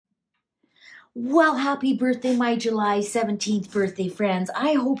Well, happy birthday, my July 17th birthday friends.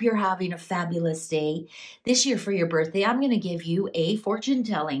 I hope you're having a fabulous day. This year for your birthday, I'm going to give you a fortune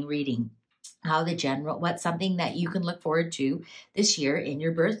telling reading. What's something that you can look forward to this year in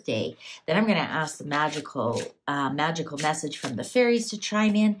your birthday. Then I'm going to ask the magical message from the fairies to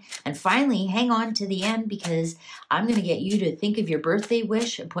chime in. And finally, hang on to the end because I'm going to get you to think of your birthday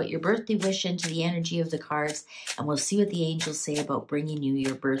wish and put your birthday wish into the energy of the cards. And we'll see what the angels say about bringing you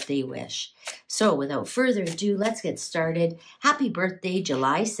your birthday wish. So without further ado, let's get started. Happy birthday,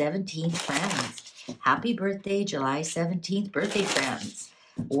 July 17th, friends. Happy birthday, July 17th, birthday friends.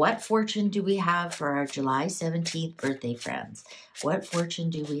 What fortune do we have for our July 17th birthday friends? What fortune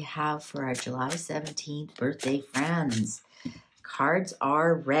do we have for our July 17th birthday friends? Cards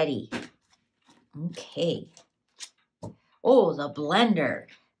are ready. Okay. Oh, the blender.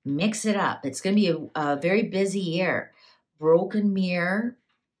 Mix it up. It's going to be a very busy year. Broken mirror.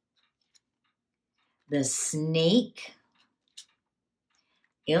 The snake.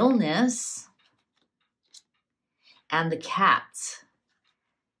 Illness. And the cats.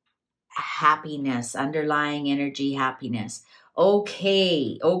 Happiness, underlying energy, happiness.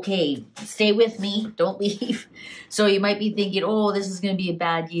 Okay, stay with me, don't leave. So you might be thinking, oh, this is going to be a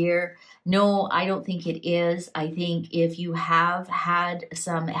bad year. No, I don't think it is. I think if you have had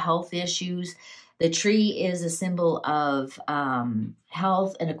some health issues, the tree is a symbol of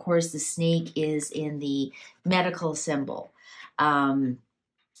health, and of course the snake is in the medical symbol. I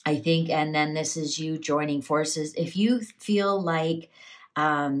think, and then this is you joining forces. If you feel like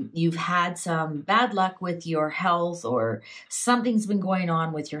you've had some bad luck with your health or something's been going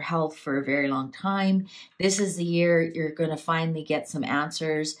on with your health for a very long time, this is the year you're going to finally get some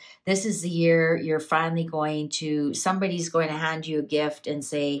answers. This is the year you're finally somebody's going to hand you a gift and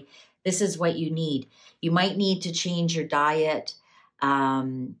say, this is what you need. You might need to change your diet.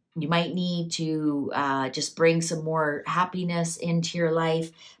 You might need to just bring some more happiness into your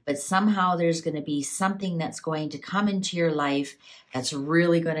life, but somehow there's going to be something that's going to come into your life that's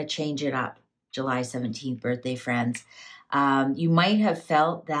really going to change it up. July 17th birthday friends. You might have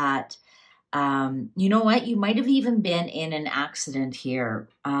felt that, you know what, you might have even been in an accident here.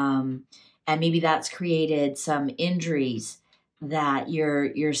 And maybe that's created some injuries that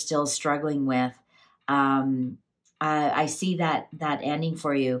you're still struggling with. I see that ending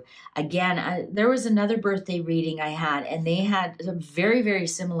for you. Again, there was another birthday reading I had, and they had a very, very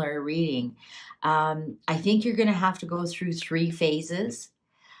similar reading. I think you're going to have to go through 3 phases.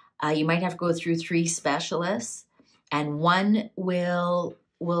 You might have to go through 3 specialists, and one will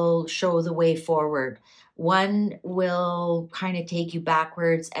show the way forward. One will kind of take you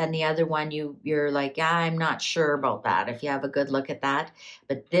backwards, and the other one you're like, I'm not sure about that. If you have a good look at that,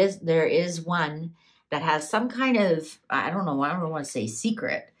 but there is one that has some kind of, I don't want to say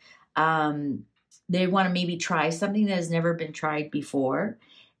secret. They want to maybe try something that has never been tried before,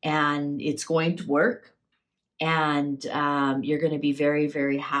 and it's going to work. And you're going to be very,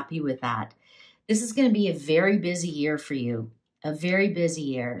 very happy with that. This is going to be a very busy year for you, a very busy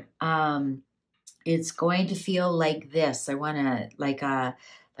year. It's going to feel like this. I want to, like a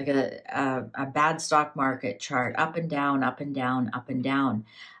bad stock market chart, up and down, up and down, up and down.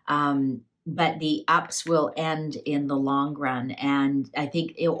 But the ups will end in the long run. And I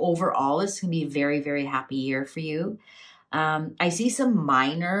think overall, it's going to be a very, very happy year for you. I see some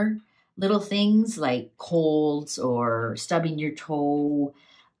minor little things like colds or stubbing your toe,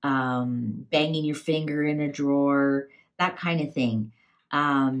 banging your finger in a drawer, that kind of thing.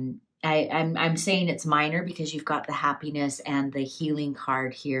 I'm saying it's minor because you've got the happiness and the healing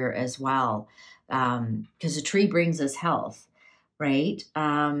card here as well. Because the tree brings us health, right?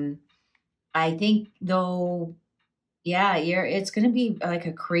 I think though, yeah, it's going to be like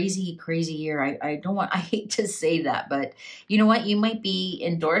a crazy, crazy year. I hate to say that, but you know what? You might be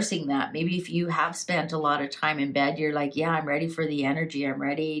endorsing that. Maybe if you have spent a lot of time in bed, you're like, yeah, I'm ready for the energy. I'm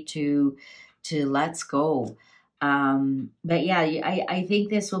ready to let's go. But yeah, I think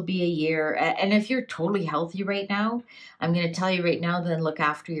this will be a year. And if you're totally healthy right now, I'm going to tell you right now, then look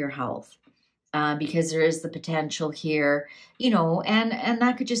after your health. Because there is the potential here, and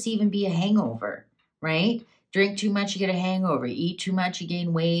that could just even be a hangover, right? Drink too much, you get a hangover. Eat too much, you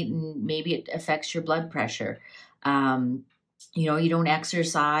gain weight, and maybe it affects your blood pressure. You don't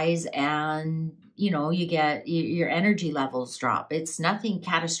exercise, and you get your energy levels drop. It's nothing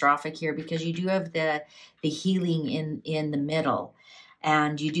catastrophic here because you do have the healing in the middle,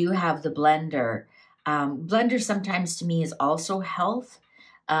 and you do have the blender. Blender sometimes to me is also health.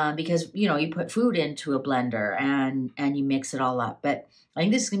 Because, you put food into a blender and you mix it all up. But I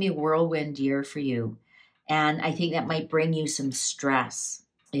think this is going to be a whirlwind year for you. And I think that might bring you some stress.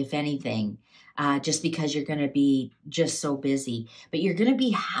 if anything, just because you're going to be just so busy. But you're going to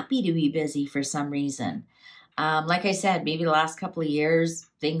be happy to be busy for some reason. Like I said, maybe the last couple of years,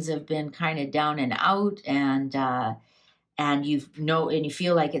 things have been kind of down and out, and you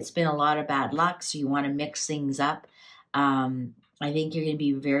feel like it's been a lot of bad luck, so you want to mix things up. I think you're going to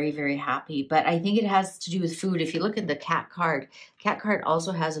be very, very happy. But I think it has to do with food. If you look at the cat card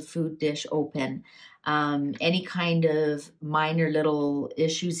also has a food dish open. Any kind of minor little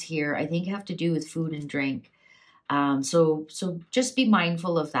issues here, I think, have to do with food and drink. So just be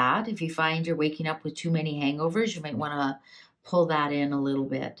mindful of that. If you find you're waking up with too many hangovers, you might want to pull that in a little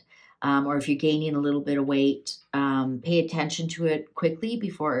bit. Or if you're gaining a little bit of weight, pay attention to it quickly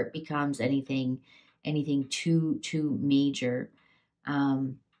before it becomes anything too major.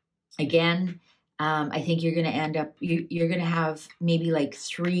 Again, I think you're going to end up, you're going to have maybe like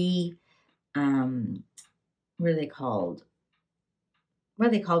 3, what are they called? What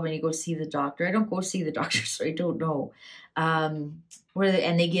are they called when you go see the doctor? I don't go see the doctor, so I don't know. And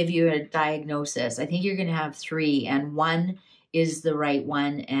they give you a diagnosis. I think you're going to have 3, and 1 is the right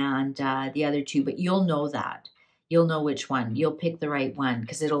one, and the other 2, but you'll know that. You'll know which one. You'll pick the right one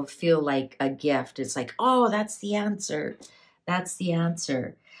because it'll feel like a gift. It's like, oh, that's the answer. That's the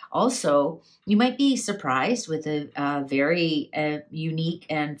answer. Also, you might be surprised with a very unique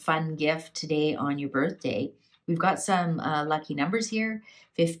and fun gift today on your birthday. We've got some lucky numbers here: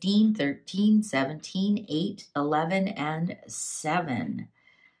 15, 13, 17, 8, 11, and 7.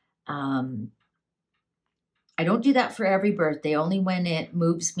 I don't do that for every birthday, only when it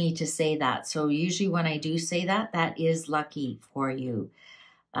moves me to say that. So usually when I do say that, that is lucky for you.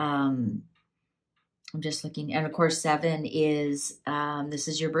 I'm just looking. And of course, 7 is, this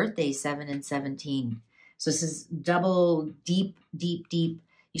is your birthday, 7 and 17. So this is double deep.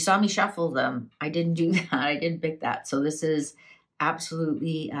 You saw me shuffle them. I didn't do that. I didn't pick that. So this is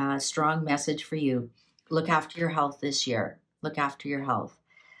absolutely a strong message for you. Look after your health this year. Look after your health.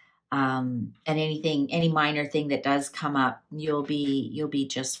 And any minor thing that does come up, you'll be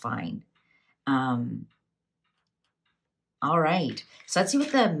just fine. All right. So let's see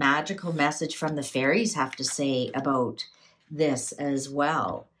what the magical message from the fairies have to say about this as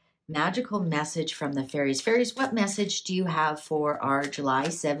well. Magical message from the fairies. Fairies, what message do you have for our July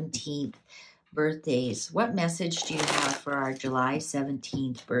 17th birthdays? What message do you have for our July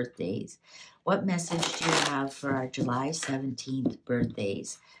 17th birthdays? What message do you have for our July 17th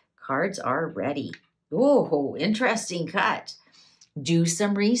birthdays? Cards are ready. Oh, interesting cut. Do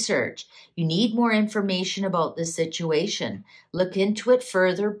some research. You need more information about the situation. Look into it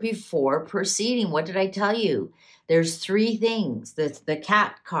further before proceeding. What did I tell you? There's 3 things. The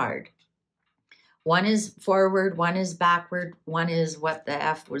cat card. 1 is forward, 1 is backward, 1 is what the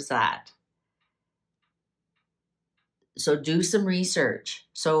F was that? So do some research.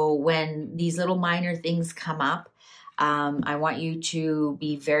 So when these little minor things come up, I want you to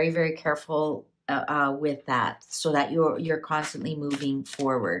be very, very careful with that, so that you're constantly moving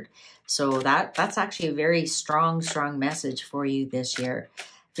forward. So that's actually a very strong message for you this year.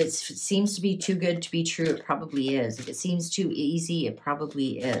 If it seems to be too good to be true, it probably is. If it seems too easy, it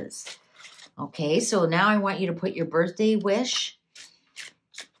probably is. Okay, so now I want you to put your birthday wish.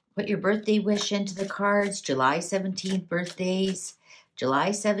 Put your birthday wish into the cards. July 17th birthdays. July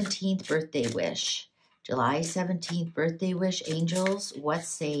 17th birthday wish. July 17th birthday wish. Angels, what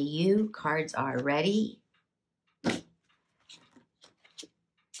say you? Cards are ready.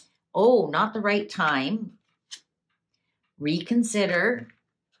 Oh, not the right time. Reconsider.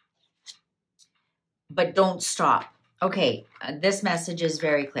 But don't stop. Okay, this message is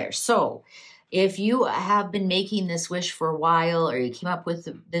very clear. So if you have been making this wish for a while, or you came up with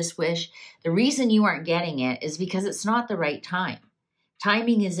this wish, the reason you aren't getting it is because it's not the right time.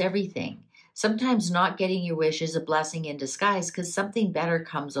 Timing is everything. Sometimes not getting your wish is a blessing in disguise because something better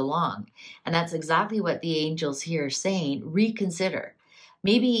comes along. And that's exactly what the angels here are saying. Reconsider.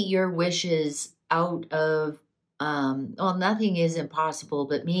 Maybe your wish is out of, well, nothing is impossible,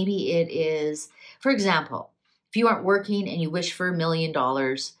 but maybe it is, for example, if you aren't working and you wish for $1 million,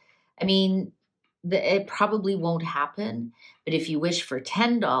 I mean, it probably won't happen. But if you wish for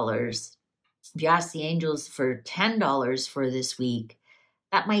 $10, if you ask the angels for $10 for this week,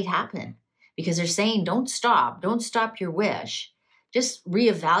 that might happen. Because they're saying, don't stop your wish. Just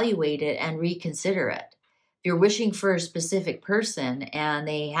reevaluate it and reconsider it. If you're wishing for a specific person and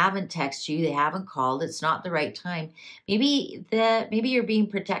they haven't texted you, they haven't called, it's not the right time. Maybe you're being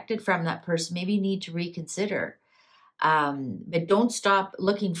protected from that person. Maybe you need to reconsider. But don't stop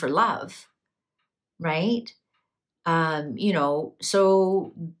looking for love, right? You know,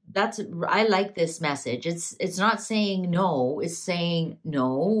 so I like this message. It's not saying no, it's saying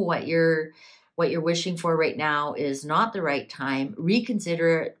no, what you're wishing for right now is not the right time.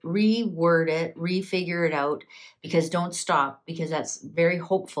 Reconsider it, reword it, refigure it out, because don't stop, because that's very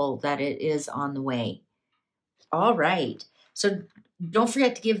hopeful that it is on the way. All right. So don't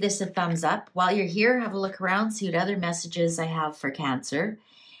forget to give this a thumbs up. While you're here, have a look around, see what other messages I have for Cancer.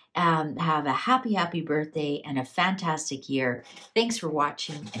 Have a happy, happy birthday and a fantastic year. Thanks for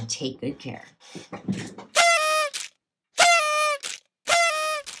watching and take good care.